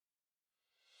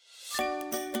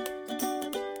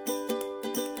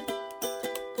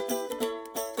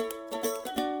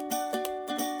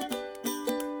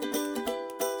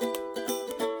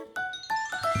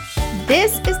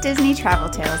This is Disney Travel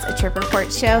Tales, a trip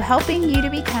report show helping you to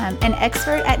become an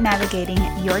expert at navigating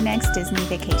your next Disney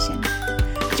vacation.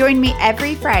 Join me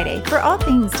every Friday for all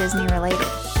things Disney related.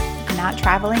 Not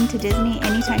traveling to Disney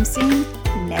anytime soon?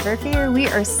 Never fear, we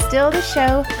are still the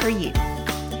show for you.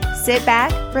 Sit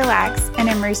back, relax, and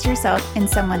immerse yourself in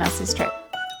someone else's trip.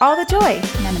 All the joy,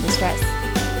 none of the stress.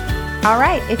 All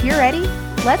right, if you're ready,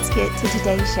 let's get to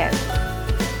today's show.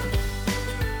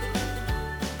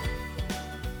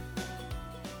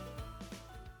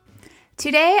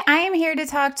 Today, I am here to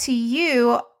talk to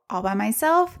you all by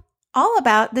myself all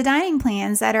about the dining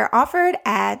plans that are offered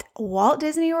at Walt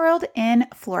Disney World in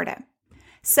Florida.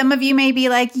 Some of you may be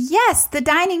like, yes, the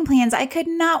dining plans. I could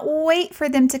not wait for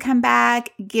them to come back,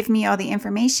 give me all the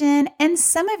information. And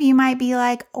some of you might be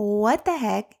like, what the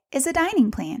heck is a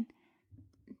dining plan?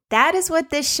 That is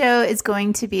what this show is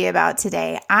going to be about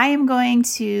today. I am going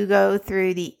to go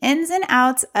through the ins and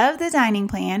outs of the dining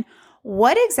plan,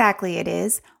 what exactly it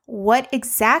is, what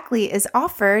exactly is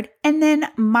offered, and then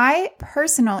my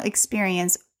personal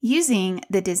experience using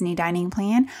the Disney dining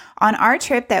plan on our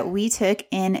trip that we took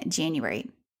in January.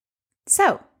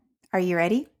 So, are you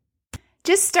ready?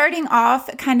 Just starting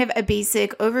off, kind of a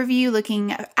basic overview,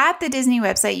 looking at the Disney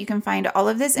website, you can find all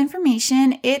of this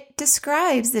information. It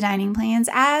describes the dining plans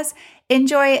as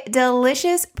enjoy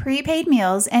delicious prepaid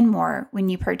meals and more when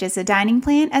you purchase a dining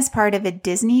plan as part of a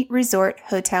Disney Resort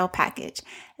Hotel package.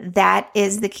 That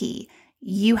is the key.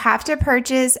 You have to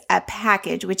purchase a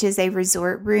package, which is a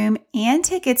resort room and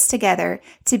tickets together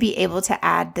to be able to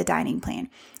add the dining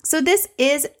plan. So this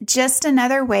is just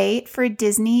another way for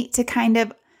Disney to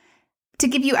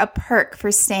give you a perk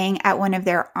for staying at one of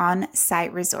their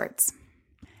on-site resorts.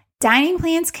 Dining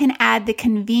plans can add the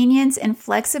convenience and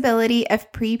flexibility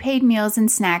of prepaid meals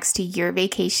and snacks to your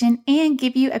vacation and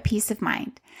give you a peace of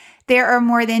mind. There are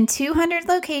more than 200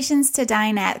 locations to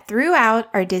dine at throughout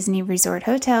our Disney Resort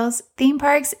hotels, theme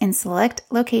parks, and select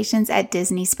locations at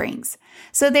Disney Springs.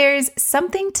 So there's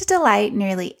something to delight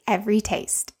nearly every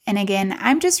taste. And again,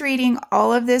 I'm just reading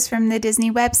all of this from the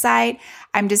Disney website.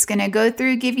 I'm just going to go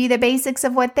through, give you the basics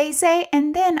of what they say,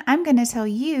 and then I'm going to tell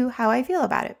you how I feel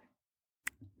about it.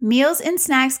 Meals and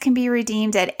snacks can be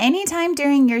redeemed at any time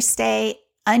during your stay.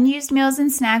 Unused meals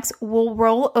and snacks will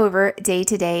roll over day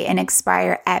to day and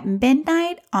expire at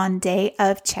midnight on day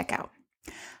of checkout.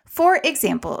 For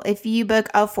example, if you book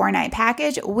a 4-night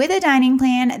package with a dining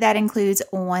plan that includes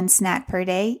 1 snack per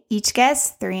day, each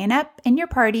guest, 3 and up, in your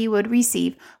party would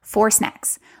receive 4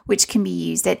 snacks, which can be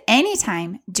used at any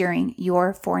time during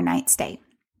your 4-night stay.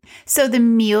 So the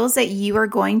meals that you are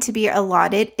going to be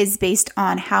allotted is based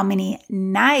on how many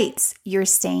nights you're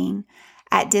staying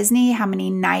at Disney, how many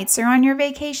nights are on your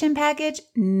vacation package,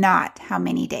 not how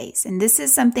many days. And this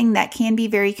is something that can be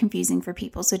very confusing for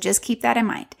people. So just keep that in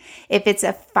mind. If it's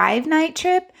a 5-night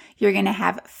trip, you're going to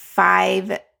have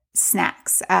 5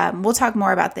 snacks. We'll talk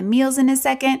more about the meals in a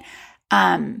second.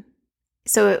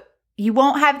 So you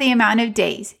won't have the amount of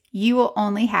days. You will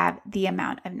only have the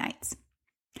amount of nights.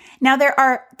 Now, there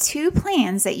are 2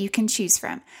 plans that you can choose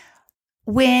from.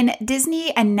 When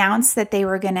Disney announced that they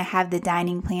were going to have the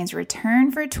dining plans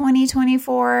return for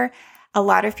 2024, a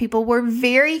lot of people were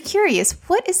very curious.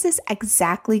 What is this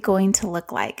exactly going to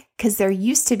look like? Because there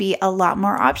used to be a lot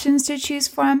more options to choose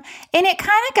from, and it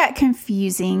kind of got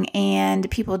confusing and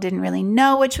people didn't really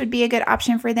know which would be a good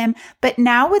option for them. But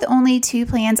now with only 2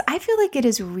 plans, I feel like it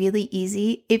is really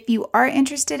easy, if you are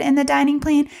interested in the dining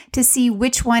plan, to see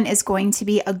which one is going to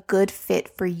be a good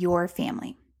fit for your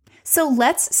family. So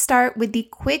let's start with the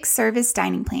quick service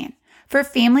dining plan. For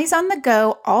families on the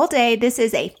go all day, this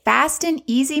is a fast and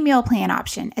easy meal plan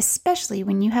option, especially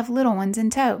when you have little ones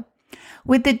in tow.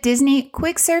 With the Disney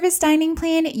quick service dining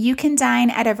plan, you can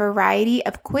dine at a variety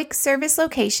of quick service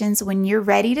locations when you're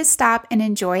ready to stop and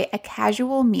enjoy a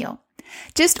casual meal.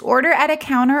 Just order at a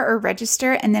counter or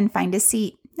register and then find a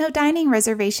seat. No dining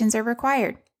reservations are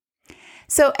required.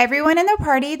 So everyone in the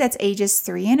party that's ages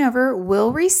 3 and over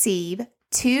will receive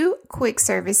 2 quick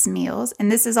service meals,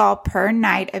 and this is all per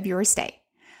night of your stay,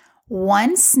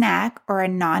 1 snack or a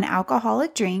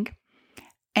non-alcoholic drink,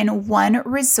 and 1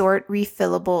 resort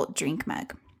refillable drink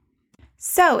mug.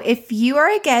 So if you are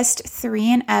a guest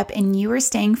 3 and up and you are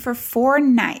staying for 4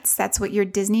 nights, that's what your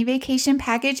Disney vacation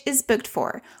package is booked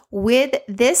for. With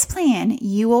this plan,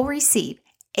 you will receive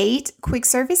 8 quick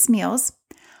service meals,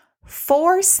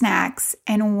 4 snacks,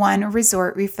 and 1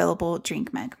 resort refillable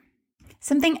drink mug.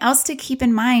 Something else to keep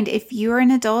in mind, if you are an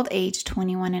adult age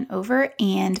 21 and over,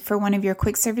 and for one of your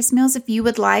quick service meals, if you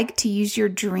would like to use your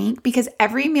drink, because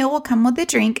every meal will come with a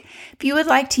drink, if you would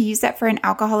like to use that for an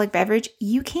alcoholic beverage,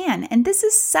 you can. And this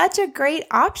is such a great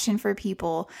option for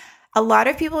people. A lot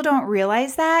of people don't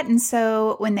realize that. And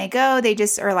so when they go, they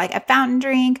just are like a fountain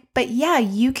drink. But yeah,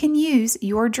 you can use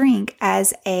your drink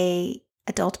as an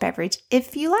adult beverage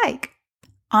if you like.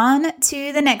 On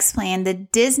to the next plan, the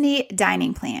Disney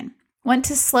dining plan. Want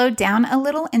to slow down a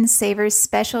little and savor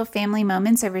special family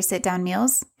moments over sit-down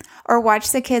meals? Or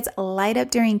watch the kids light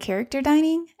up during character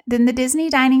dining? Then the Disney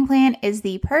dining plan is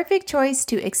the perfect choice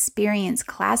to experience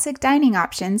classic dining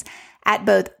options at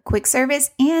both quick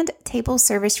service and table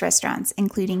service restaurants,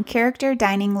 including character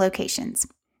dining locations.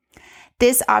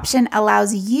 This option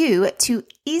allows you to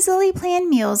easily plan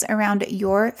meals around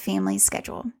your family's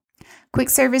schedule. Quick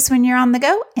service when you're on the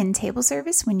go and table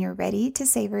service when you're ready to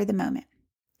savor the moment.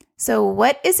 So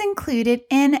what is included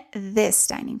in this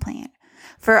dining plan?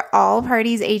 For all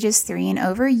parties ages 3 and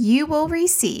over, you will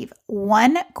receive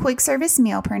 1 quick service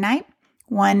meal per night,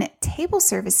 1 table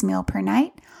service meal per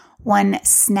night, 1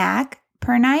 snack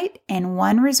per night, and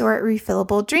 1 resort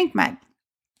refillable drink mug.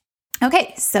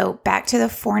 Okay, so back to the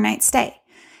 4-night stay.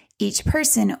 Each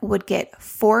person would get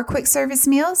 4 quick service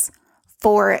meals,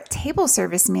 4 table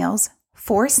service meals,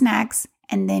 4 snacks,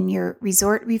 and then your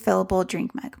resort refillable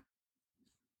drink mug.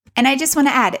 And I just want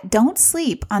to add, don't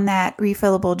sleep on that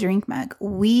refillable drink mug.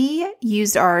 We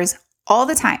used ours all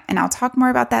the time, and I'll talk more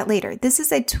about that later. This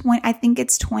is I think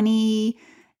it's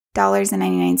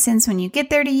 $20.99 when you get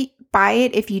there to buy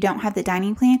it if you don't have the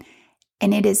dining plan,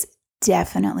 and it is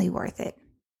definitely worth it.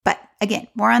 But again,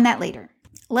 more on that later.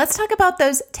 Let's talk about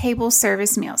those table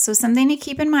service meals. So something to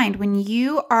keep in mind when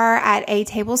you are at a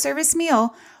table service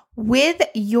meal, with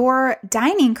your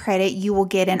dining credit, you will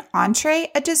get an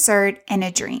entree, a dessert, and a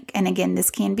drink. And again,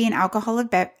 this can be an alcoholic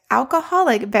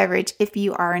beverage if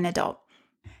you are an adult.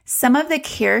 Some of the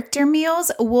character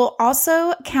meals will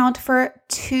also count for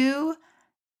 2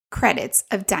 credits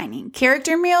of dining.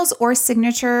 Character meals or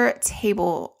signature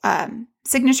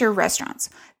restaurants.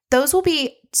 Those will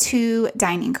be 2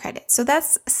 dining credits. So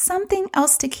that's something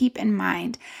else to keep in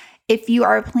mind. If you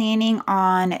are planning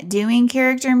on doing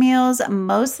character meals,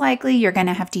 most likely you're going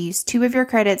to have to use 2 of your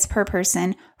credits per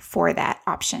person for that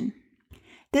option.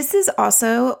 This is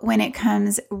also when it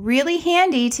comes really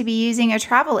handy to be using a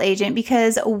travel agent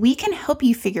because we can help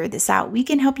you figure this out. We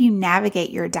can help you navigate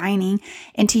your dining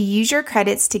and to use your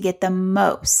credits to get the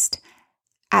most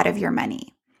out of your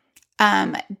money.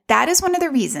 That is one of the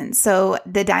reasons. So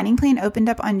the dining plan opened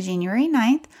up on January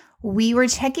 9th. We were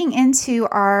checking into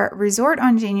our resort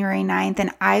on January 9th,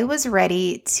 and I was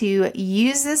ready to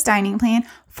use this dining plan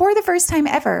for the first time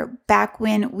ever. Back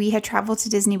when we had traveled to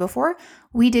Disney before,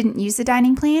 we didn't use the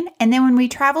dining plan. And then when we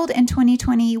traveled in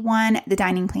 2021, the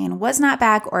dining plan was not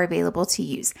back or available to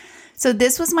use. So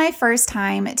this was my first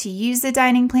time to use the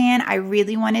dining plan. I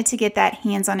really wanted to get that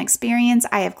hands-on experience.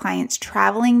 I have clients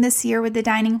traveling this year with the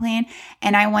dining plan,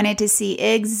 and I wanted to see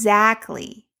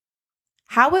exactly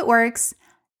how it works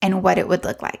and what it would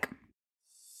look like.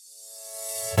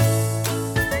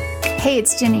 Hey,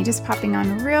 it's Jenny just popping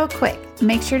on real quick.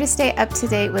 Make sure to stay up to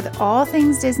date with all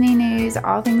things Disney news,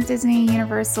 all things Disney,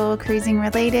 Universal, cruising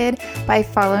related by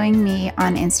following me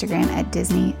on Instagram at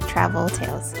Disney Travel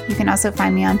Tales. You can also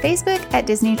find me on Facebook at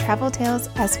Disney Travel Tales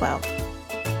as well.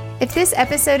 If this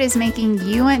episode is making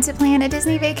you want to plan a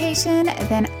Disney vacation,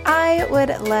 then I would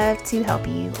love to help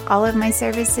you. All of my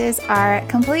services are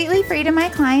completely free to my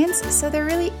clients, so there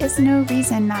really is no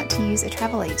reason not to use a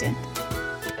travel agent.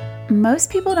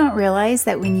 Most people don't realize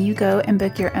that when you go and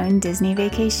book your own Disney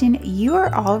vacation, you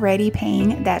are already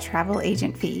paying that travel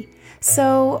agent fee.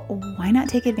 So why not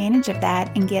take advantage of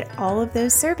that and get all of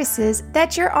those services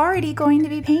that you're already going to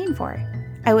be paying for?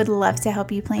 I would love to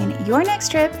help you plan your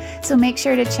next trip, so make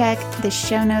sure to check the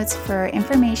show notes for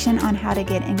information on how to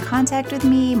get in contact with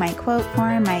me, my quote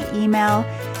form, my email,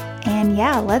 and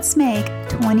yeah, let's make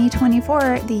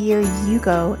 2024 the year you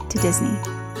go to Disney.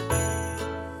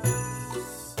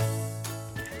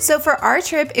 So for our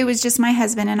trip, it was just my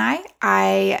husband and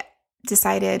I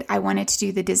decided I wanted to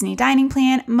do the Disney dining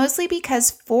plan, mostly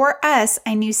because for us,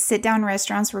 I knew sit-down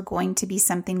restaurants were going to be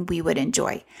something we would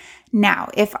enjoy. Now,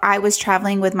 if I was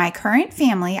traveling with my current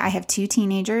family, I have 2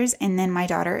 teenagers and then my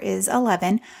daughter is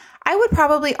 11, I would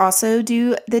probably also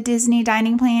do the Disney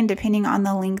dining plan depending on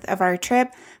the length of our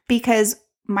trip because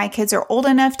my kids are old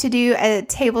enough to do a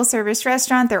table service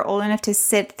restaurant. They're old enough to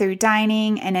sit through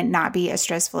dining and it not be a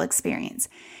stressful experience.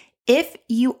 If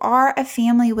you are a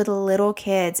family with little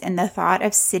kids and the thought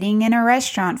of sitting in a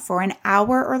restaurant for an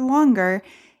hour or longer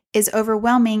is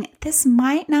overwhelming, this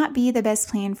might not be the best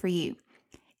plan for you.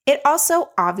 It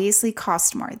also obviously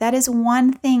costs more. That is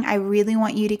one thing I really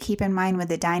want you to keep in mind with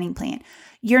the dining plan.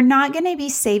 you're not going to be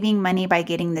saving money by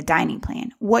getting the dining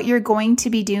plan. What you're going to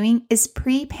be doing is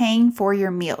prepaying for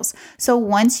your meals. So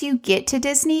once you get to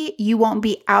Disney, you won't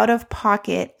be out of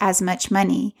pocket as much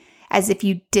money as if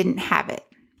you didn't have it.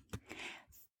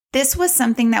 This was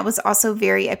something that was also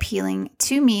very appealing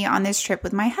to me on this trip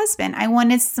with my husband. I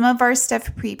wanted some of our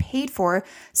stuff prepaid for,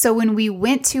 so when we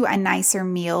went to a nicer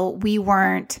meal, we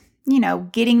weren't,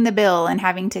 getting the bill and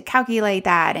having to calculate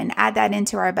that and add that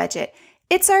into our budget.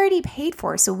 It's already paid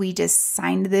for, so we just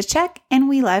signed the check and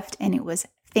we left, and it was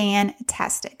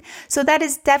fantastic. So that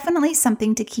is definitely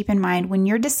something to keep in mind when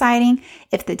you're deciding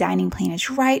if the dining plan is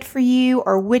right for you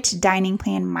or which dining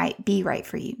plan might be right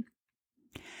for you.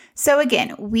 So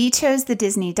again, we chose the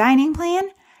Disney dining plan.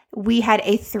 We had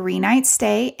a 3-night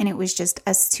stay, and it was just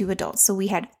us 2 adults. So we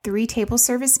had 3 table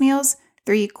service meals,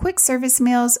 3 quick service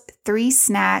meals, 3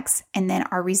 snacks, and then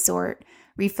our resort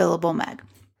refillable mug.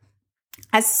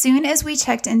 As soon as we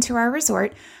checked into our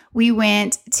resort, we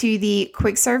went to the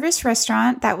quick service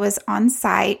restaurant that was on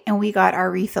site, and we got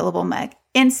our refillable mug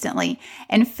instantly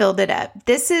and filled it up.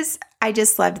 I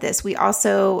just loved this. We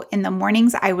also, in the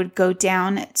mornings, I would go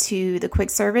down to the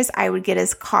quick service. I would get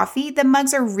us coffee. The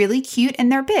mugs are really cute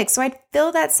and they're big. So I'd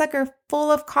fill that sucker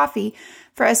full of coffee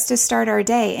for us to start our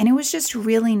day. And it was just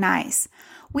really nice.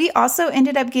 We also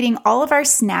ended up getting all of our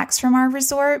snacks from our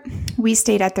resort. We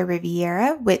stayed at the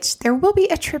Riviera, which there will be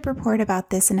a trip report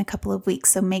about this in a couple of weeks.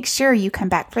 So make sure you come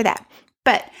back for that.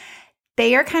 But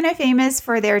they are kind of famous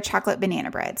for their chocolate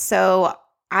banana bread. So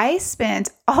I spent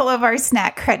all of our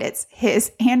snack credits,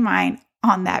 his and mine,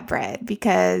 on that bread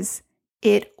because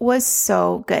it was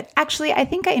so good. Actually, I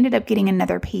think I ended up getting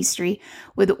another pastry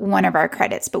with one of our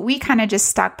credits, but we kind of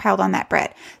just stockpiled on that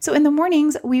bread. So in the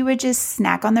mornings, we would just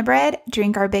snack on the bread,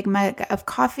 drink our big mug of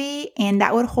coffee, and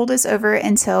that would hold us over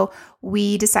until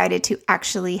we decided to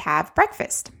actually have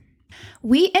breakfast.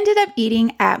 We ended up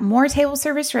eating at more table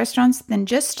service restaurants than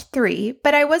just 3,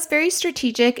 but I was very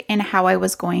strategic in how I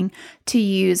was going to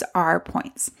use our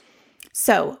points.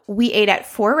 So we ate at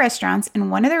 4 restaurants, and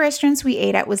one of the restaurants we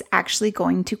ate at was actually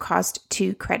going to cost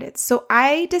 2 credits. So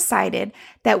I decided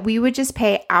that we would just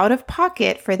pay out of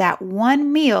pocket for that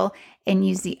one meal and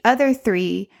use the other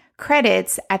 3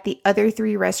 credits at the other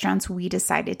 3 restaurants we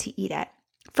decided to eat at.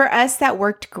 For us, that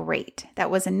worked great. That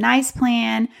was a nice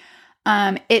plan.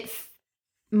 It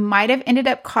might have ended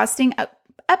up costing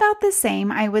about the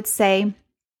same, I would say.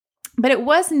 But it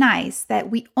was nice that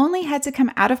we only had to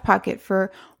come out of pocket for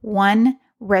one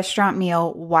restaurant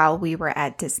meal while we were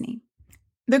at Disney.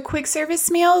 The quick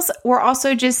service meals were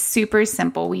also just super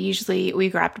simple. We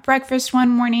grabbed breakfast one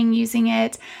morning using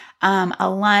it, a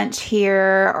lunch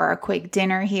here or a quick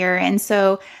dinner here. And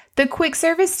so the quick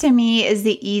service to me is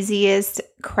the easiest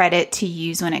credit to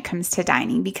use when it comes to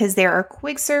dining because there are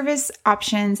quick service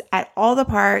options at all the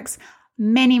parks,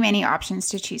 many, many options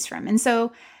to choose from. And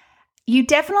so you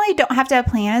definitely don't have to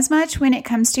plan as much when it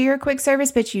comes to your quick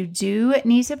service, but you do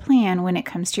need to plan when it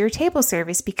comes to your table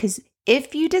service because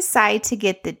if you decide to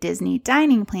get the Disney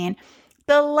dining plan,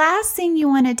 the last thing you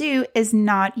want to do is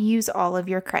not use all of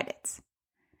your credits.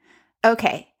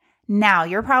 Okay, now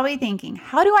you're probably thinking,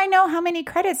 how do I know how many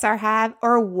credits I have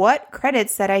or what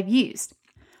credits that I've used?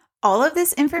 All of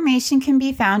this information can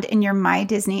be found in your My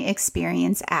Disney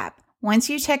Experience app. Once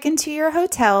you check into your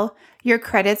hotel, your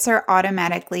credits are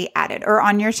automatically added, or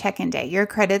on your check-in day, your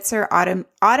credits are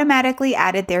automatically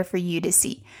added there for you to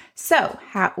see. So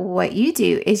what you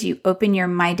do is you open your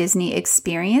My Disney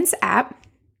Experience app,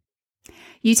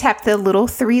 you tap the little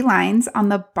 3 lines on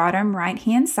the bottom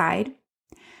right-hand side,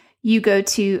 you go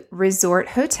to Resort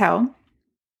Hotel,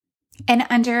 and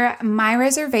under My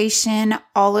Reservation,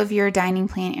 all of your dining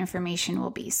plan information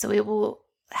will be. So it will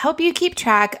help you keep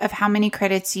track of how many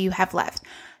credits you have left.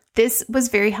 This was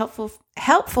very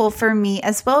helpful for me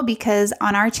as well because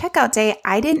on our checkout day,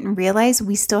 I didn't realize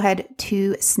we still had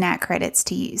 2 snack credits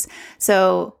to use.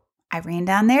 So I ran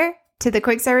down there to the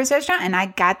quick service restaurant and I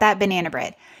got that banana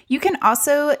bread. You can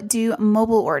also do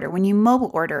mobile order. When you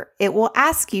mobile order, it will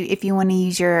ask you if you want to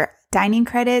use your dining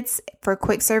credits for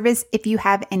quick service if you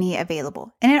have any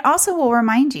available. And it also will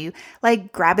remind you,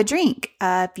 like grab a drink.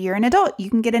 If you're an adult, you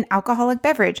can get an alcoholic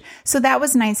beverage. So that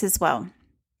was nice as well.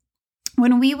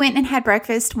 When we went and had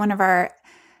breakfast, one of our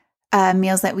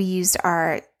meals that we used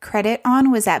our credit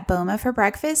on was at Boma for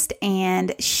breakfast.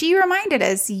 And she reminded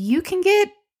us, you can get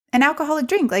an alcoholic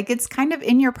drink. Like it's kind of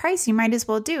in your price. You might as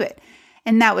well do it.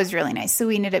 And that was really nice. So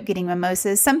we ended up getting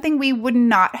mimosas, something we would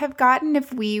not have gotten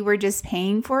if we were just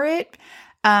paying for it.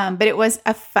 But it was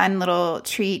a fun little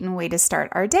treat and way to start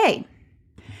our day.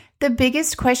 The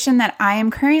biggest question that I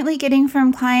am currently getting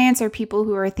from clients or people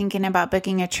who are thinking about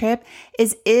booking a trip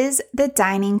is the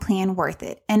dining plan worth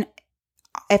it? And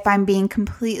if I'm being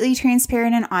completely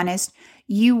transparent and honest,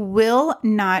 you will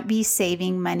not be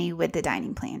saving money with the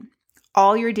dining plan.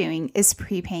 All you're doing is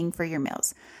prepaying for your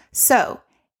meals. So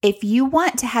if you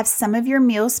want to have some of your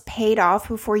meals paid off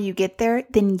before you get there,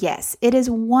 then yes, it is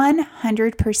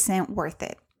 100% worth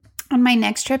it. On my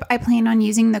next trip, I plan on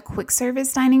using the quick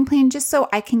service dining plan just so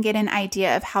I can get an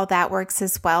idea of how that works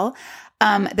as well.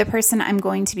 The person I'm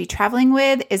going to be traveling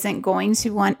with isn't going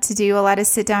to want to do a lot of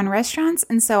sit-down restaurants,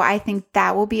 and so I think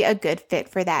that will be a good fit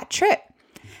for that trip.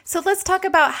 So let's talk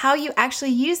about how you actually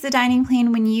use the dining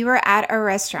plan when you are at a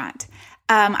restaurant.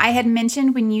 I had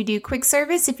mentioned when you do quick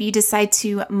service, if you decide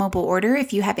to mobile order,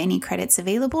 if you have any credits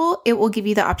available, it will give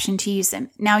you the option to use them.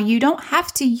 Now, you don't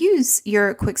have to use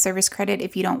your quick service credit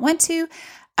if you don't want to.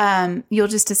 You'll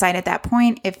just decide at that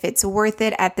point if it's worth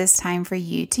it at this time for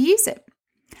you to use it.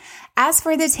 As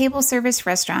for the table service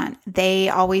restaurant, they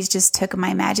always just took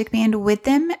my Magic Band with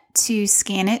them to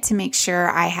scan it to make sure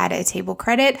I had a table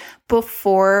credit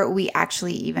before we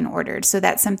actually even ordered. So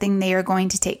that's something they are going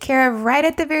to take care of right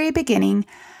at the very beginning.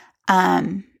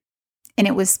 And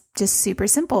it was just super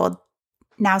simple.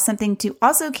 Now, something to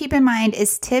also keep in mind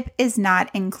is tip is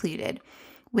not included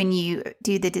when you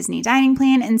do the Disney dining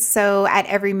plan. And so at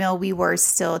every meal, we were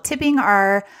still tipping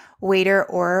our waiter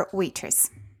or waitress.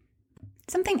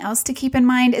 Something else to keep in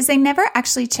mind is they never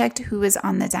actually checked who was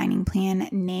on the dining plan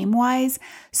name-wise.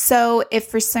 So if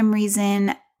for some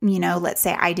reason, let's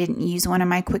say I didn't use one of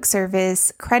my quick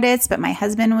service credits, but my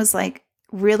husband was like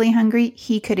really hungry,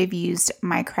 he could have used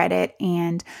my credit,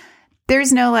 and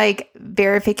there's no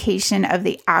verification of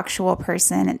the actual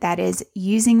person that is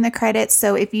using the credit.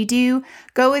 So if you do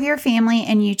go with your family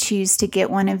and you choose to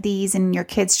get one of these and your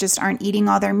kids just aren't eating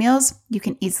all their meals, you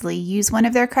can easily use one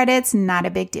of their credits, not a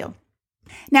big deal.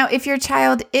 Now, if your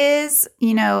child is,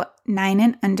 9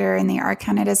 and under and they are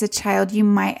counted as a child, you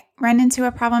might run into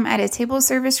a problem at a table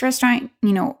service restaurant,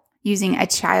 using a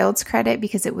child's credit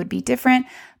because it would be different.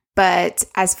 But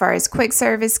as far as quick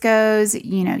service goes,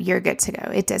 you're good to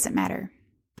go. It doesn't matter.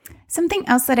 Something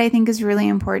else that I think is really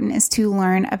important is to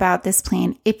learn about this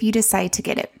plan if you decide to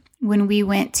get it. When we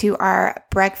went to our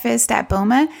breakfast at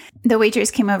Boma, the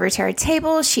waitress came over to our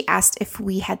table. She asked if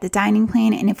we had the dining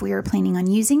plan and if we were planning on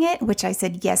using it, which I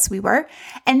said, yes, we were.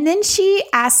 And then she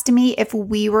asked me if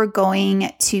we were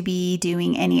going to be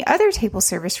doing any other table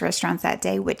service restaurants that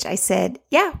day, which I said,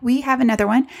 yeah, we have another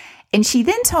one. And she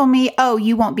then told me, oh,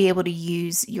 you won't be able to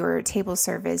use your table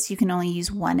service. You can only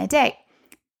use one a day.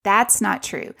 That's not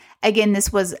true. Again,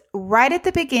 this was right at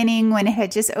the beginning when it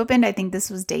had just opened. I think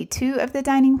this was day 2 of the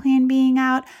dining plan being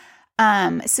out.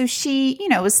 So she,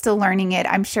 was still learning it,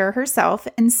 I'm sure, herself.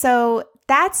 And so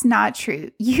that's not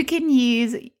true. You can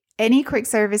use any quick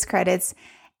service credits,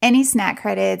 any snack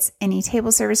credits, any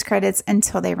table service credits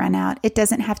until they run out. It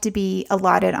doesn't have to be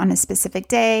allotted on a specific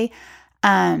day.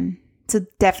 So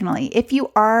definitely, if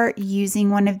you are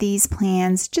using one of these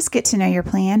plans, just get to know your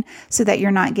plan so that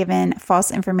you're not given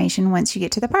false information once you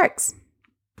get to the parks.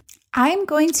 I'm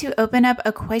going to open up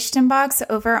a question box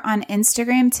over on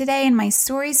Instagram today in my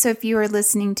story. So if you are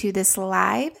listening to this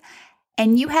live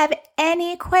and you have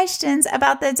any questions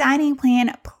about the dining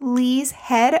plan, please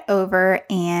head over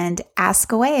and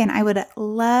ask away. And I would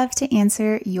love to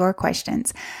answer your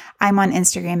questions. I'm on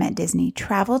Instagram at Disney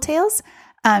Travel Tales.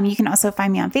 You can also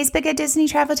find me on Facebook at Disney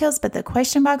Travel Tales, but the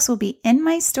question box will be in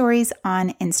my stories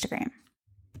on Instagram.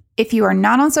 If you are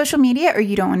not on social media or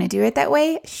you don't want to do it that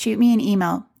way, shoot me an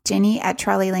email,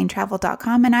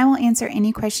 jenny@trolleylanetravel.com, and I will answer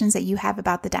any questions that you have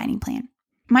about the dining plan.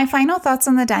 My final thoughts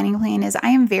on the dining plan is I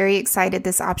am very excited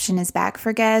this option is back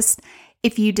for guests.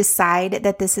 If you decide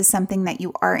that this is something that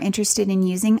you are interested in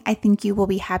using, I think you will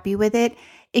be happy with it.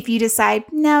 If you decide,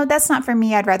 no, that's not for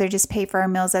me, I'd rather just pay for our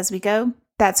meals as we go,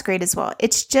 that's great as well.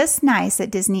 It's just nice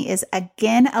that Disney is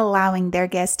again allowing their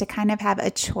guests to kind of have a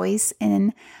choice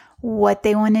in what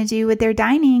they want to do with their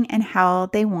dining and how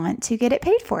they want to get it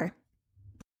paid for.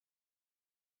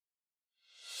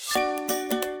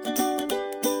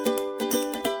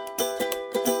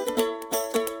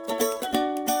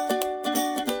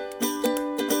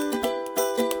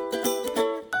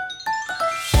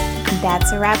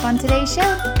 That's a wrap on today's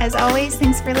show. As always,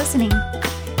 thanks for listening.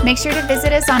 Make sure to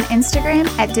visit us on Instagram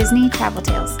at Disney Travel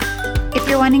Tales. If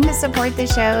you're wanting to support the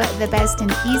show, the best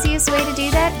and easiest way to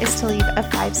do that is to leave a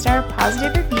 5-star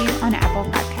positive review on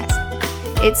Apple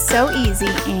Podcasts. It's so easy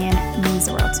and means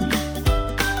the world to me.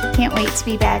 Can't wait to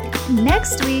be back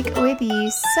next week with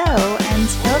you. So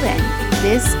until then,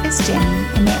 this is Jenny,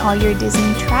 and may all your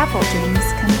Disney travel dreams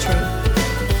come true.